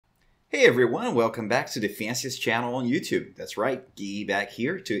Hey everyone, welcome back to the fanciest channel on YouTube. That's right, Guy back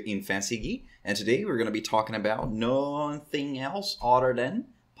here in FancyGUI, and today we're going to be talking about nothing else other than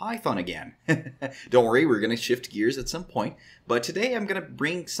Python again. Don't worry, we're going to shift gears at some point, but today I'm going to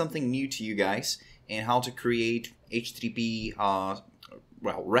bring something new to you guys and how to create HTTP,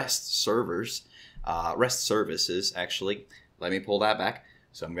 REST servers, REST services actually. Let me pull that back.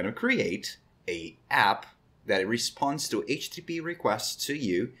 So I'm going to create an app that responds to HTTP requests to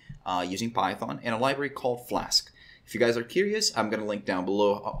you using Python and a library called Flask. If you guys are curious, I'm going to link down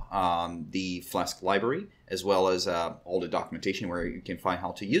below the Flask library as well as all the documentation where you can find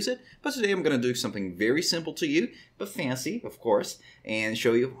how to use it. But today I'm going to do something very simple to you, but fancy, of course, and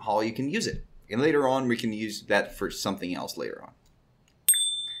show you how you can use it. And later on, we can use that for something else later on.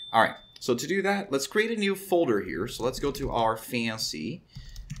 All right, so to do that, let's create a new folder here. So let's go to our fancy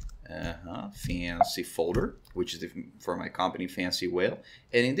folder, which is for my company Fancy Whale,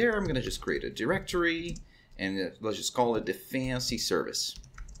 and in there I'm going to just create a directory and let's just call it the fancy service.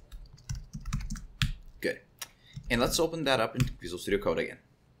 Good. And let's open that up in Visual Studio Code again.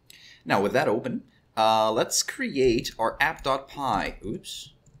 Now with that open, let's create our app.py.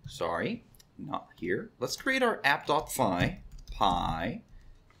 Oops, sorry, not here. Let's create our app.py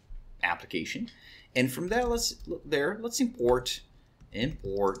application, and from there let's import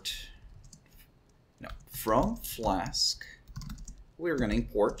from Flask, we're going to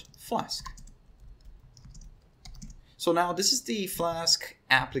import Flask. So now this is the Flask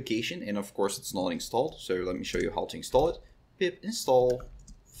application, and of course it's not installed, so let me show you how to install it. Pip install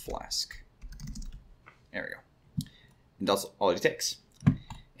Flask. There we go. And that's all it takes.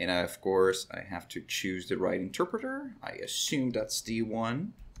 And of course I have to choose the right interpreter. I assume that's the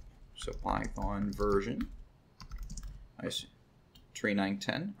one. So Python version. I assume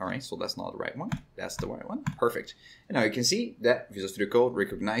 3910. All right, so that's not the right one. That's the right one. Perfect. And now you can see that Visual Studio Code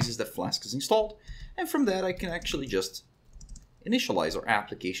recognizes that Flask is installed. And from that, I can actually just initialize our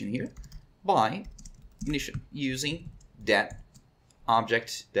application here by using that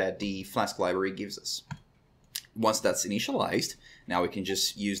object that the Flask library gives us. Once that's initialized, now we can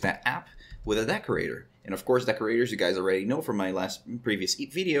just use that app with a decorator. And of course, decorators, you guys already know from my previous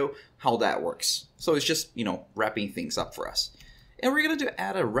video how that works. So it's just, wrapping things up for us. And we're going to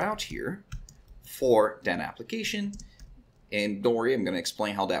add a route here for that application. And don't worry, I'm going to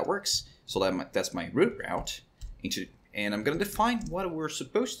explain how that works. So that's my root route. And I'm going to define what we're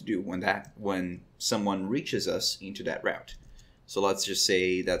supposed to do when someone reaches us into that route. So let's just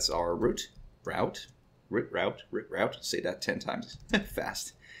say that's our root route. Say that 10 times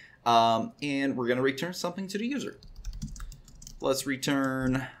fast. And we're going to return something to the user. Let's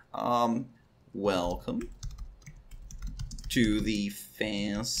return welcome to the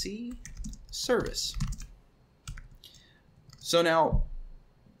fancy service. So now,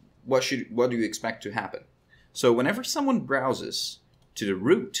 what do you expect to happen? So whenever someone browses to the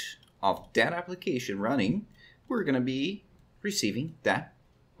root of that application running, we're going to be receiving that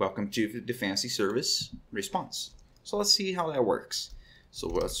welcome to the fancy service response. So let's see how that works. So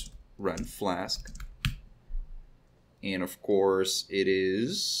let's run Flask. And of course, it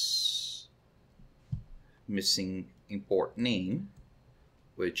is missing import name,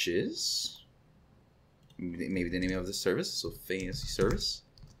 which is maybe the name of the service, so fancy service.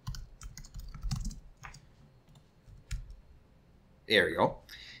 There we go.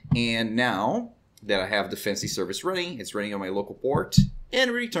 And now that I have the fancy service running, it's running on my local port and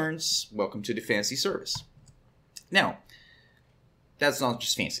it returns welcome to the fancy service. Now, that's not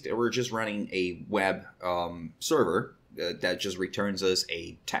just fancy. We're just running a web server that just returns us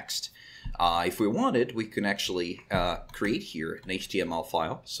a text. If we wanted, we can actually create here an HTML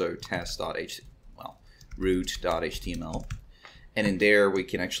file. So root.html, and in there we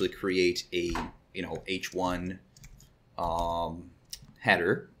can actually create a h1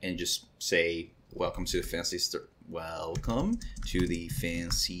 header and just say welcome to the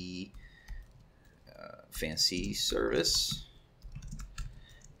fancy fancy service,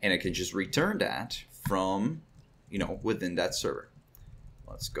 and I can just return that from within that server.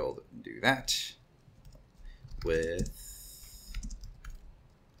 Let's go and do that with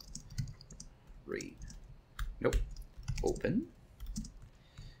open,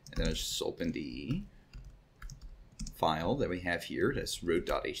 and then I'll just open the file that we have here. That's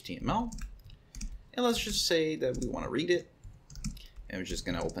root.html, and let's just say that we want to read it, and we're just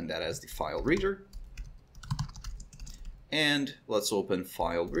going to open that as the file reader. And let's open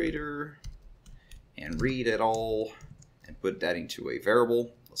file reader and read it all and put that into a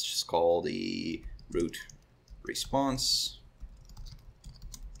variable. Let's just call the root response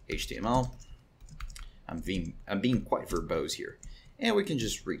HTML. I'm being quite verbose here. and we can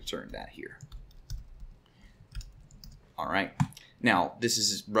just return that here. All right. Now this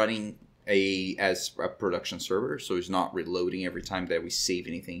is running as a production server, so it's not reloading every time that we save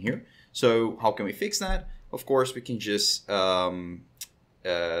anything here. So how can we fix that? Of course, we can just change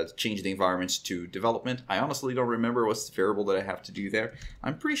the environments to development. I honestly don't remember what's the variable that I have to do there.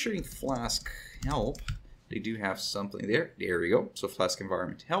 I'm pretty sure in Flask help, they do have something there. There we go. So Flask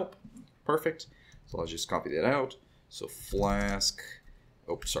environment help. Perfect. So I'll just copy that out. So Flask,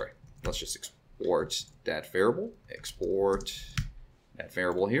 oh, sorry. Let's just export that variable. Export that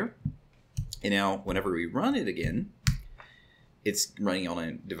variable here. And now whenever we run it again, it's running on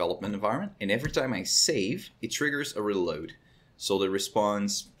a development environment. And every time I save, it triggers a reload. So the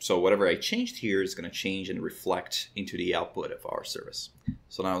response, so whatever I changed here is going to change and reflect into the output of our service.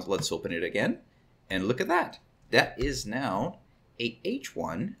 So now let's open it again. And look at that. That is now a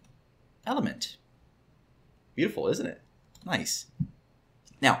H1 element. Beautiful, isn't it? Nice.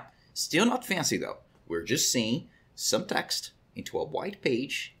 Now, still not fancy though. We're just seeing some text into a white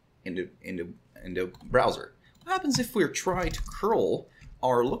page in the browser. What happens if we're trying to curl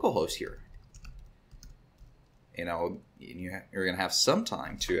our localhost here? You know, you're going to have some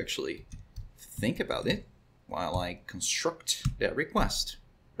time to actually think about it while I construct that request.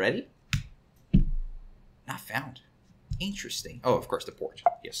 Ready? Not found. Interesting. Oh, of course, the port.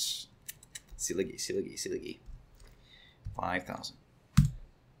 Yes. Silly. 5,000.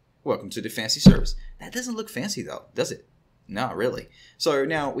 Welcome to the fancy service. That doesn't look fancy though, does it? Not really. So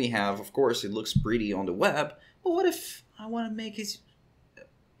now we have, of course, it looks pretty on the web, but what if I want to make it,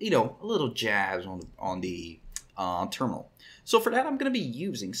 you know, a little jazz on the terminal? So for that, I'm going to be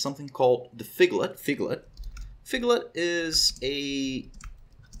using something called the Figlet. Figlet is a,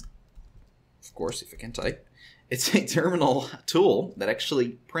 of course, if I can type, it's a terminal tool that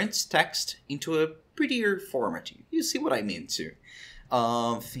actually prints text into a prettier format. You see what I mean too.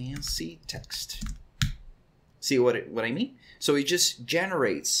 Fancy text. See what I mean? So it just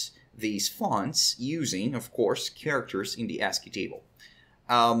generates these fonts using, of course, characters in the ASCII table.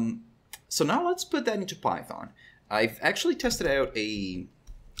 So now let's put that into Python. I've actually tested out a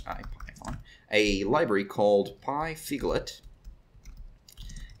library called PyFiglet,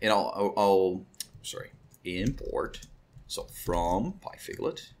 and I'll import. So from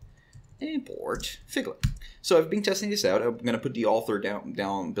PyFiglet, import Figlet. So I've been testing this out. I'm going to put the author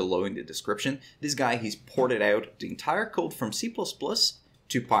down below in the description. This guy, he's ported out the entire code from C++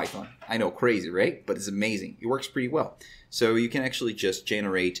 to Python. I know, crazy, right? But it's amazing. It works pretty well. So you can actually just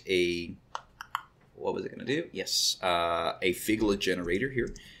generate a, what was it going to do? Yes, a Figlet generator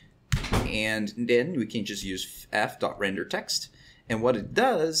here. And then we can just use f.renderText. And what it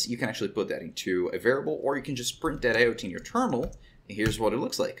does, you can actually put that into a variable, or you can just print that out in your terminal. And here's what it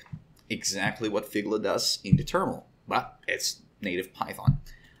looks like. Exactly what Figlet does in the terminal, but it's native Python.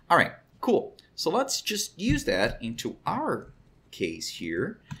 All right, cool. So let's just use that into our case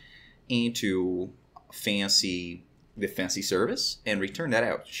here, into the fancy service, and return that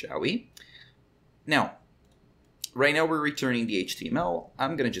out, shall we? Now, right now we're returning the HTML.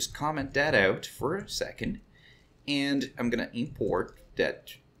 I'm going to just comment that out for a second, and I'm going to import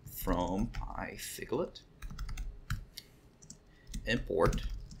that from PyFiglet. Import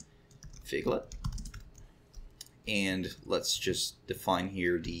Figlet, and let's just define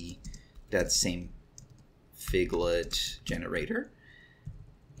here that same Figlet generator,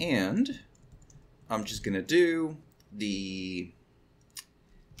 and I'm just gonna do the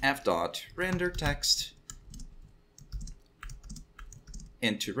f.renderText,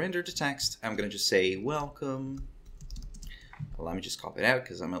 and to render the text I'm gonna just say welcome. Well, let me just copy it out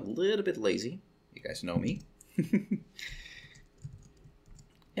because I'm a little bit lazy. You guys know me.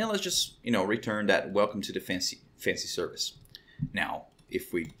 And let's just, return that welcome to the fancy service. Now,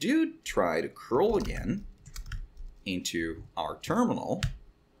 if we do try to curl again into our terminal,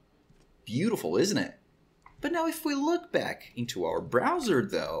 beautiful, isn't it? But now if we look back into our browser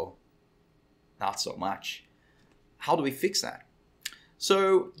though, not so much. How do we fix that?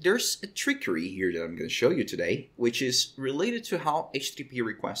 So there's a trickery here that I'm going to show you today, which is related to how HTTP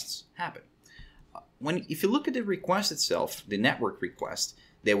requests happen. If you look at the request itself, the network request,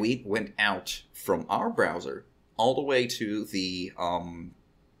 that we went out from our browser all the way to the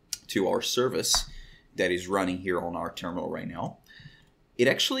to our service that is running here on our terminal right now. It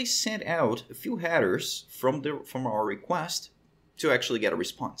actually sent out a few headers from our request to actually get a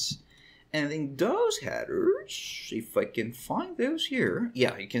response. And in those headers, if I can find those here,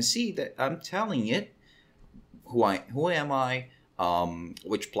 yeah, you can see that I'm telling it who am I,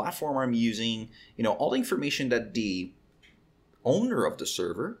 which platform I'm using, all the information that the owner of the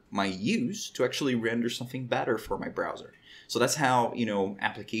server might use to actually render something better for my browser. So that's how, you know,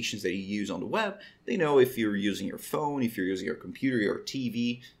 applications that you use on the web, they know if you're using your phone, if you're using your computer, your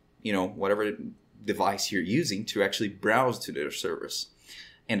TV, you know, whatever device you're using to actually browse to their service.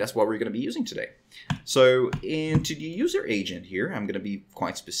 And that's what we're going to be using today. So into the user agent here, I'm going to be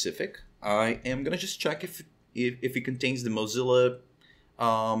quite specific. I am going to just check if it contains the Mozilla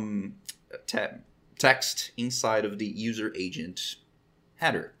text inside of the user agent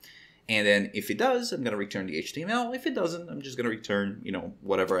header. And then if it does, I'm going to return the HTML. If it doesn't, I'm just going to return, you know,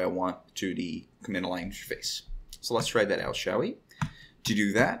 whatever I want to the command line interface. So let's try that out, shall we? To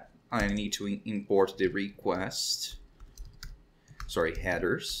do that, I need to import the request. Sorry,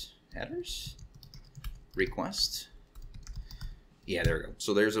 headers, request. Yeah, there we go.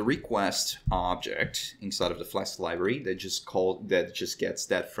 So there's a request object inside of the Flask library that just gets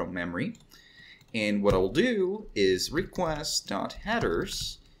that from memory. And what I'll do is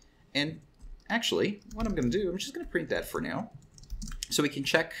request.headers, and actually, what I'm going to do, I'm just going to print that for now, so we can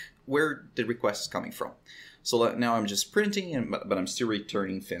check where the request is coming from. So now I'm just printing, but I'm still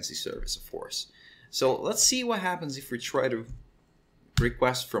returning fancy service, of course. So let's see what happens if we try to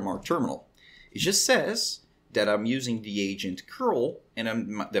request from our terminal. It just says that I'm using the agent curl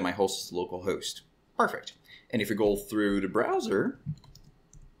and that my host is localhost. Perfect. And if we go through the browser,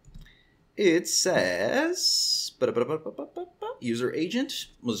 it says user agent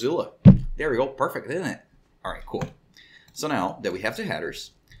Mozilla. There we go. Perfect, isn't it? All right, cool. So now that we have the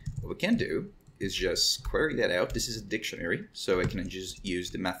headers, what we can do is just query that out. This is a dictionary, so I can just use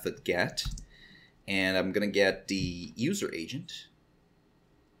the method get, and I'm gonna get the user agent.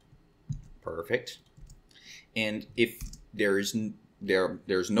 Perfect. And if there's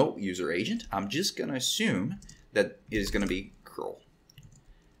no user agent, I'm just gonna assume that it is gonna be curl.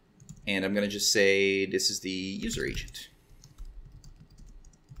 And I'm gonna just say this is the user agent.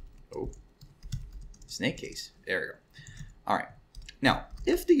 Oh, snake case. There we go. All right. Now,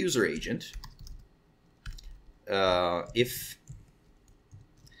 if the user agent, if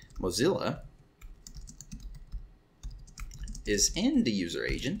Mozilla is in the user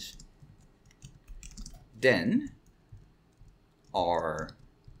agent, then our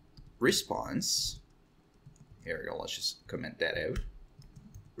response, here we go, let's just comment that out.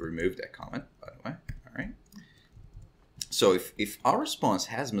 Remove that comment, by the way. All right. So if our response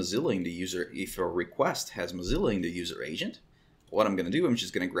has Mozilla in the user, if our request has Mozilla in the user agent, what I'm going to do, I'm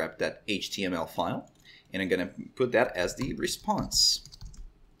just going to grab that HTML file and I'm going to put that as the response.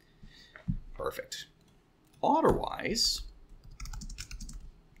 Perfect. Otherwise,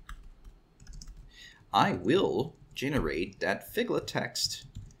 I will generate that Figlet text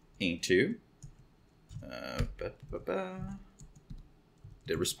into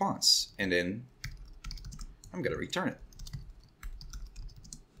the response, and then I'm going to return it.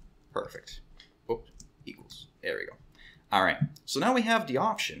 Perfect. Oh, equals. There we go. All right. So now we have the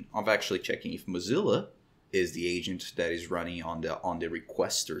option of actually checking if Mozilla is the agent that is running on the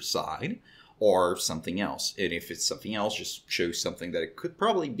requester side or something else. And if it's something else, just shows something that it could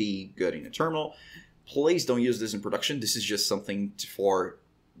probably be good in a terminal. Please don't use this in production. This is just something for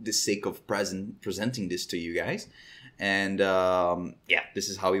the sake of presenting this to you guys. And yeah, this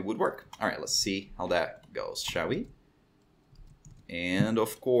is how it would work. All right, let's see how that goes, shall we? And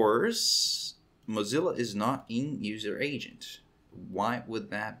of course, Mozilla is not in user agent. Why would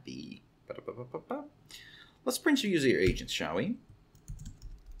that be? Let's print user agent, shall we?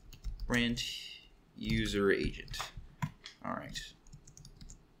 Print user agent. All right.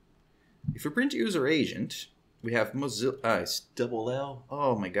 If we print user agent, we have Mozilla. It's double L.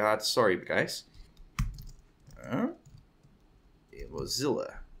 Oh my God! Sorry, guys.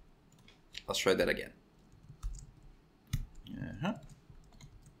 Mozilla. Let's try that again.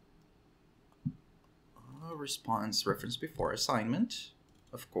 Response reference before assignment,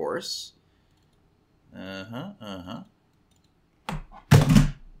 of course.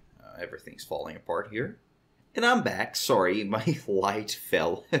 Everything's falling apart here. And I'm back. Sorry, my light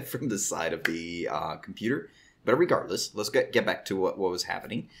fell from the side of the computer. But regardless, let's get back to what was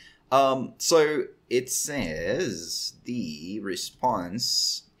happening. So it says the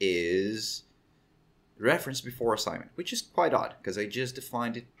response is reference before assignment, which is quite odd because I just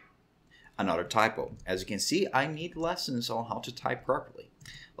defined it another typo. As you can see, I need lessons on how to type properly.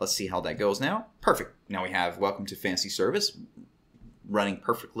 Let's see how that goes now. Perfect. Now we have welcome to Fancy Service running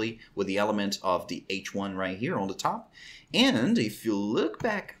perfectly with the element of the H1 right here on the top. And if you look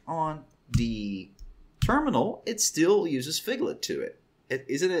back on the terminal, it still uses Figlet to it.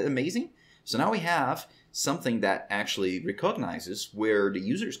 Isn't it amazing? So now we have something that actually recognizes where the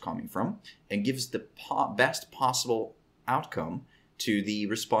user is coming from and gives the best possible outcome to the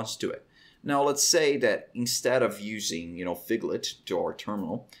response to it. Now let's say that instead of using, Figlet to our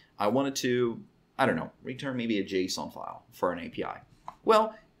terminal, I wanted to, I don't know, return maybe a JSON file for an API.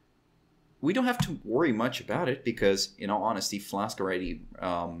 Well, we don't have to worry much about it because, in all honesty, Flask already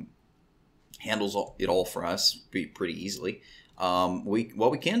handles it all for us pretty easily.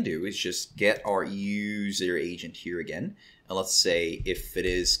 What we can do is just get our user agent here again, and let's say if it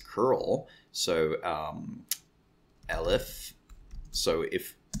is curl, so elif, so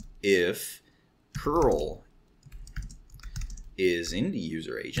if curl is in the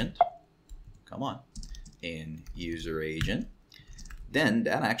user agent, come on, in user agent, then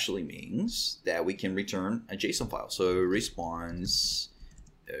that actually means that we can return a JSON file. So response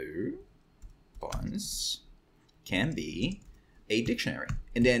can be a dictionary,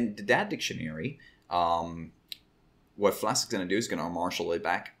 and then that dictionary, what Flask is going to do is going to marshal it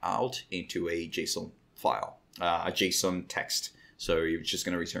back out into a JSON file, a JSON text. So you're just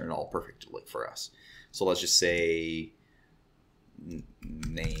going to return it all perfectly for us. So let's just say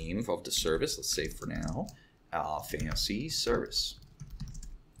name of the service. Let's say for now, fancy service.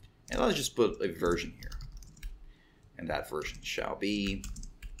 And let's just put a version here. And that version shall be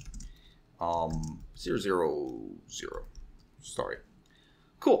 000. Sorry.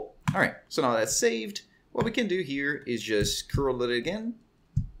 Cool. All right. So now that's saved. What we can do here is just curl it again.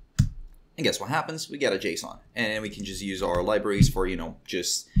 And guess what happens? We get a JSON. And we can just use our libraries for,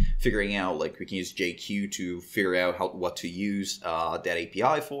 just figuring out, like we can use JQ to figure out what to use that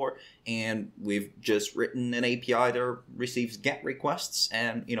API for. And we've just written an API that receives GET requests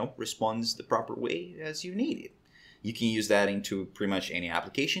and, responds the proper way as you need it. You can use that into pretty much any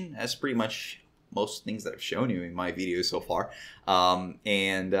application, as pretty much most things that I've shown you in my videos so far.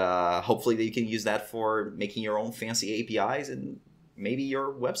 Hopefully that you can use that for making your own fancy APIs and maybe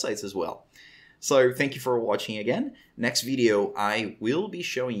your websites as well. So thank you for watching again. Next video, I will be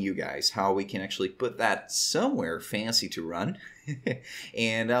showing you guys how we can actually put that somewhere fancy to run.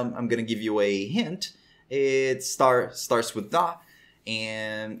 And I'm going to give you a hint. It starts with the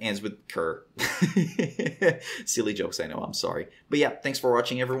and ends with cur. Silly jokes, I know, I'm sorry. But yeah, thanks for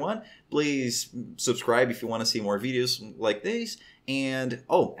watching, everyone. Please subscribe if you want to see more videos like this. And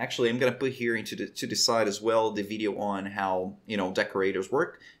oh, actually, I'm gonna put here to the side as well the video on how decorators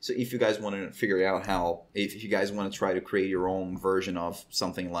work. So if you guys want to figure out how, if you guys want to try to create your own version of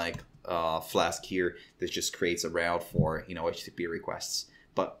something like Flask here that just creates a route for HTTP requests.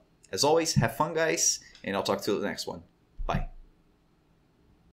 But as always, have fun, guys, and I'll talk to you in the next one. Bye.